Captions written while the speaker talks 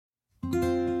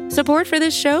Support for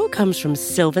this show comes from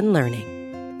Sylvan Learning.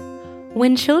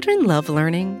 When children love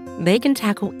learning, they can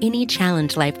tackle any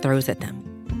challenge life throws at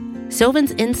them.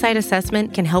 Sylvan's Insight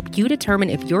Assessment can help you determine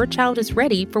if your child is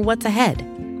ready for what's ahead.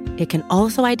 It can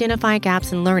also identify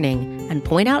gaps in learning and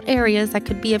point out areas that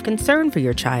could be of concern for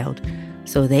your child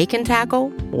so they can tackle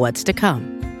what's to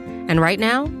come. And right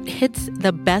now, it's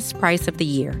the best price of the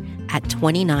year at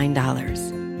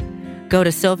 $29. Go to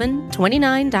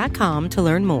sylvan29.com to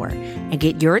learn more and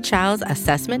get your child's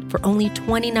assessment for only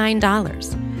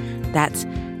 $29. That's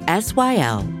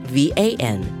SYLVAN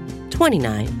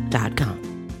 29.com.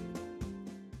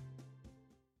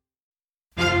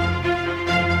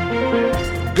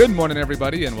 Good morning,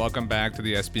 everybody, and welcome back to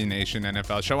the SB Nation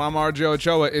NFL Show. I'm RJ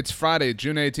Ochoa. It's Friday,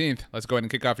 June 18th. Let's go ahead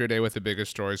and kick off your day with the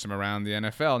biggest stories from around the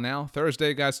NFL. Now,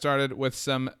 Thursday got started with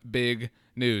some big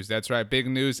news. That's right, big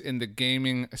news in the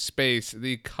gaming space.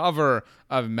 The cover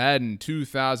of Madden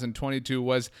 2022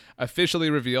 was officially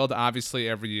revealed. Obviously,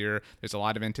 every year there's a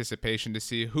lot of anticipation to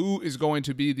see who is going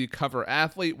to be the cover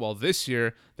athlete. Well, this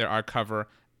year there are cover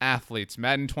athletes.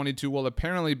 Madden 22 will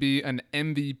apparently be an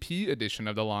MVP edition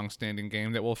of the long-standing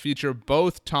game that will feature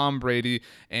both Tom Brady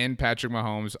and Patrick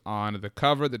Mahomes on the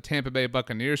cover. The Tampa Bay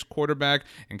Buccaneers quarterback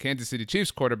and Kansas City Chiefs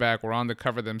quarterback were on the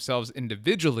cover themselves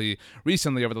individually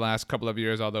recently over the last couple of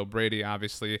years, although Brady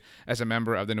obviously as a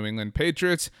member of the New England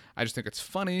Patriots. I just think it's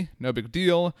funny, no big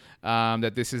deal,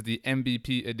 that this is the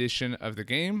MVP edition of the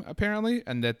game apparently,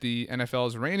 and that the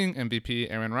NFL's reigning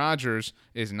MVP, Aaron Rodgers,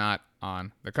 is not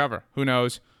on the cover. Who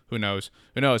knows? Who knows?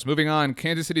 Who knows? Moving on,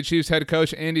 Kansas City Chiefs head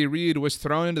coach Andy Reid was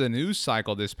thrown into the news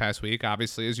cycle this past week.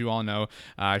 Obviously, as you all know,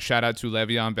 shout out to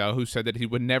Le'Veon Bell, who said that he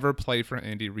would never play for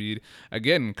Andy Reid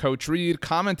again. Coach Reid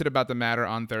commented about the matter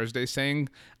on Thursday, saying,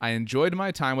 "I enjoyed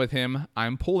my time with him.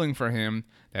 I'm pulling for him.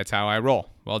 That's how I roll."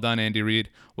 Well done, Andy Reid.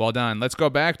 Well done. Let's go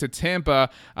back to Tampa.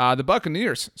 The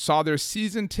Buccaneers saw their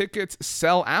season tickets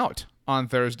sell out on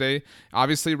Thursday.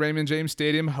 Obviously, Raymond James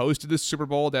Stadium hosted the Super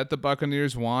Bowl that the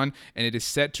Buccaneers won, and it is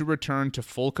set to return to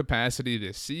full capacity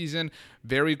this season.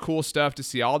 Very cool stuff to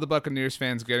see all the Buccaneers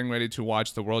fans getting ready to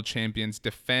watch the world champions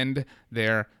defend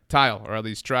their title, or at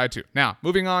least try to. Now,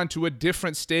 moving on to a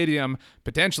different stadium,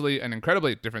 potentially an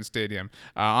incredibly different stadium.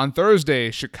 On Thursday,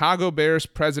 Chicago Bears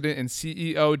president and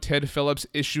CEO Ted Phillips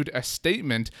issued a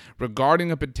statement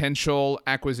regarding a potential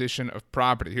acquisition of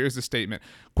property. Here's the statement.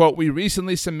 Quote, "We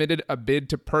recently submitted a bid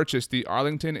to purchase the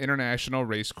Arlington International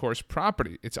Racecourse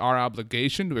property. It's our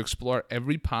obligation to explore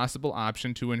every possible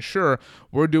option to ensure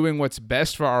we're doing what's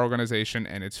best for our organization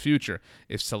and its future.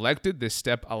 If selected, this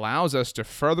step allows us to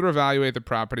further evaluate the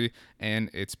property and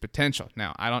its potential."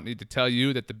 Now, I don't need to tell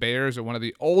you that the Bears are one of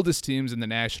the oldest teams in the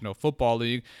National Football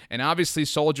League, and obviously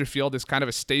Soldier Field is kind of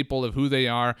a staple of who they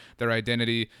are, their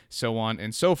identity, so on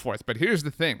and so forth. But here's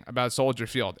the thing about Soldier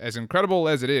Field. As incredible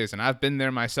as it is, and I've been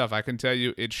there myself, I can tell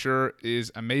you it sure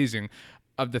is amazing.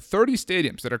 Of the 30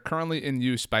 stadiums that are currently in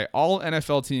use by all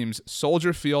NFL teams,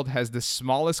 Soldier Field has the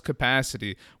smallest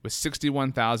capacity with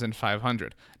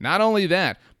 61,500. Not only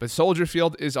that, but Soldier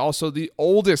Field is also the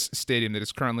oldest stadium that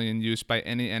is currently in use by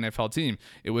any NFL team.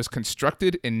 It was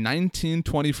constructed in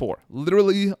 1924,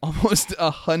 literally almost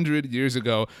 100 years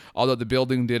ago, although the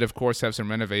building did, of course, have some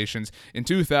renovations in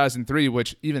 2003,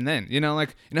 which even then, you know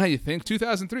how you think?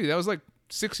 2003, that was like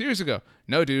 6 years ago.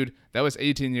 No, dude, that was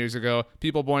 18 years ago.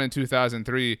 People born in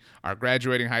 2003 are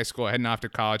graduating high school, heading off to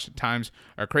college. Times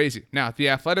are crazy. Now, The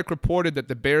Athletic reported that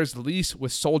the Bears' lease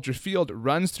with Soldier Field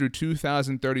runs through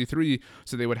 2033,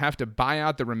 so they would have to buy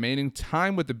out the remaining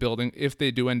time with the building if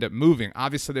they do end up moving.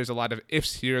 Obviously, there's a lot of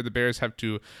ifs here. The Bears have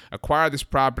to acquire this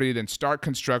property, then start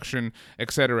construction,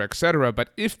 etc., etc. But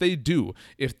if they do,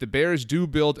 if the Bears do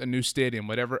build a new stadium,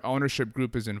 whatever ownership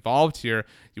group is involved here,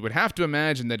 you would have to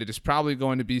imagine that it is probably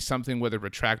going to be something with a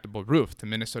retractable roof. The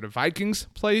Minnesota Vikings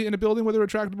play in a building with a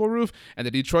retractable roof, and the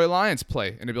Detroit Lions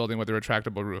play in a building with a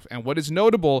retractable roof. And what is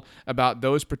notable about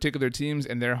those particular teams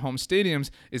and their home stadiums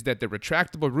is that the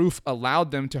retractable roof allowed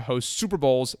them to host Super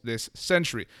Bowls this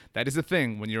century. That is the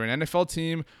thing. When you're an NFL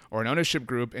team or an ownership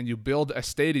group and you build a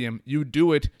stadium, you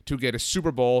do it to get a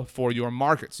Super Bowl for your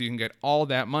market, so you can get all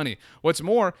that money. What's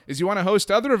more is you want to host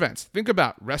other events. Think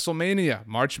about WrestleMania,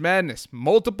 March Madness,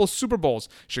 multiple Super Bowls.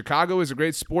 Chicago is a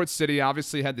great sports city,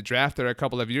 obviously had the draft there a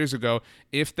couple of years ago,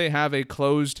 if they have a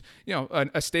closed,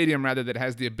 a stadium rather that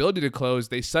has the ability to close,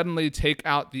 they suddenly take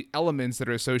out the elements that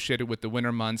are associated with the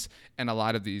winter months and a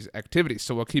lot of these activities.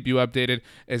 So we'll keep you updated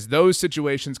as those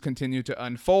situations continue to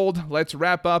unfold. Let's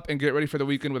wrap up and get ready for the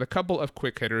weekend with a couple of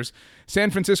quick hitters.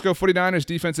 San Francisco 49ers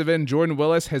defensive end Jordan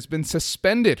Willis has been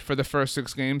suspended for the first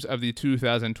 6 games of the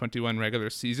 2021 regular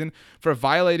season for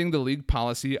violating the league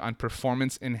policy on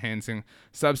performance-enhancing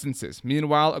substances.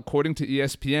 Meanwhile, according to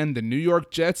ESPN, the New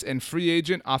York Jets and free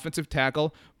agent offensive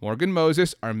tackle Morgan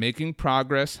Moses are making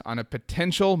progress on a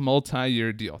potential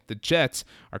multi-year deal. The Jets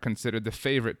are considered the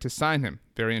favorite to sign him.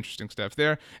 Very interesting stuff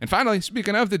there. And finally,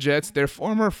 speaking of the Jets, their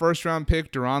former first-round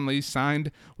pick, Deron Lee,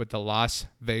 signed with the Las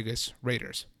Vegas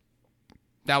Raiders.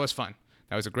 That was fun.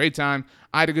 That was a great time.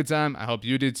 I had a good time. I hope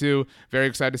you did too. Very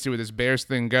excited to see where this Bears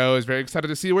thing goes. Very excited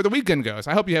to see where the weekend goes.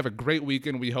 I hope you have a great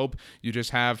weekend. We hope you just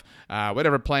have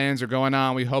whatever plans are going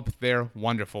on. We hope they're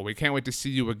wonderful. We can't wait to see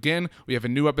you again. We have a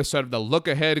new episode of The Look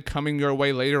Ahead coming your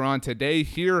way later on today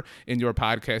here in your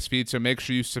podcast feed. So make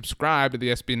sure you subscribe to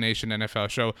the SB Nation NFL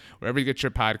show wherever you get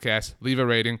your podcasts. Leave a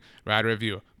rating, write a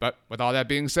review. But with all that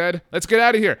being said, let's get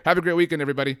out of here. Have a great weekend,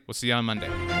 everybody. We'll see you on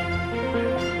Monday.